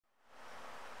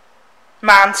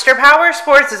Monster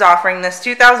Powersports is offering this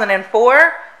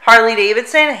 2004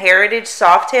 Harley-Davidson Heritage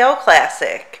Softail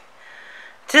Classic.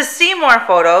 To see more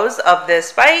photos of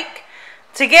this bike,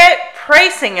 to get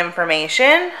pricing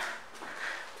information,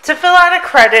 to fill out a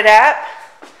credit app,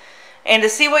 and to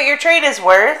see what your trade is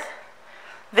worth,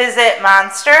 visit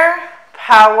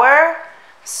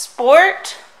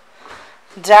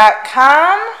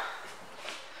monsterpowersport.com.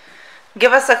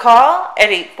 Give us a call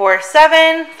at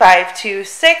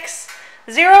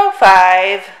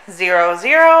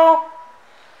 847-526-0500.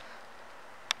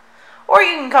 Or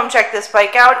you can come check this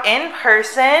bike out in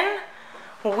person.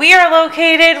 We are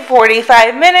located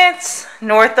 45 minutes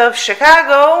north of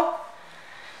Chicago.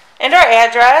 And our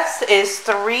address is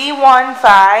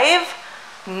 315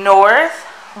 North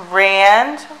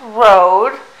Rand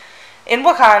Road in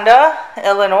Wauconda,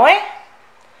 Illinois.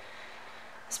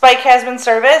 This bike has been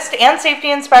serviced and safety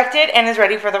inspected and is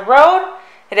ready for the road.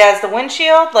 It has the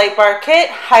windshield, light bar kit,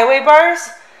 highway bars,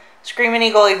 Screaming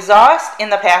Eagle exhaust in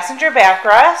the passenger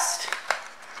backrest.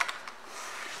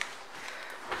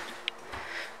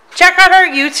 Check out our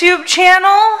YouTube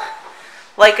channel,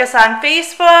 like us on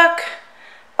Facebook,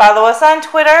 follow us on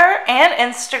Twitter and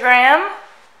Instagram.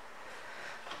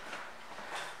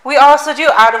 We also do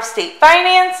out-of-state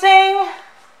financing,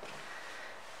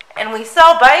 and we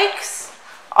sell bikes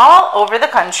all over the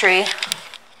country.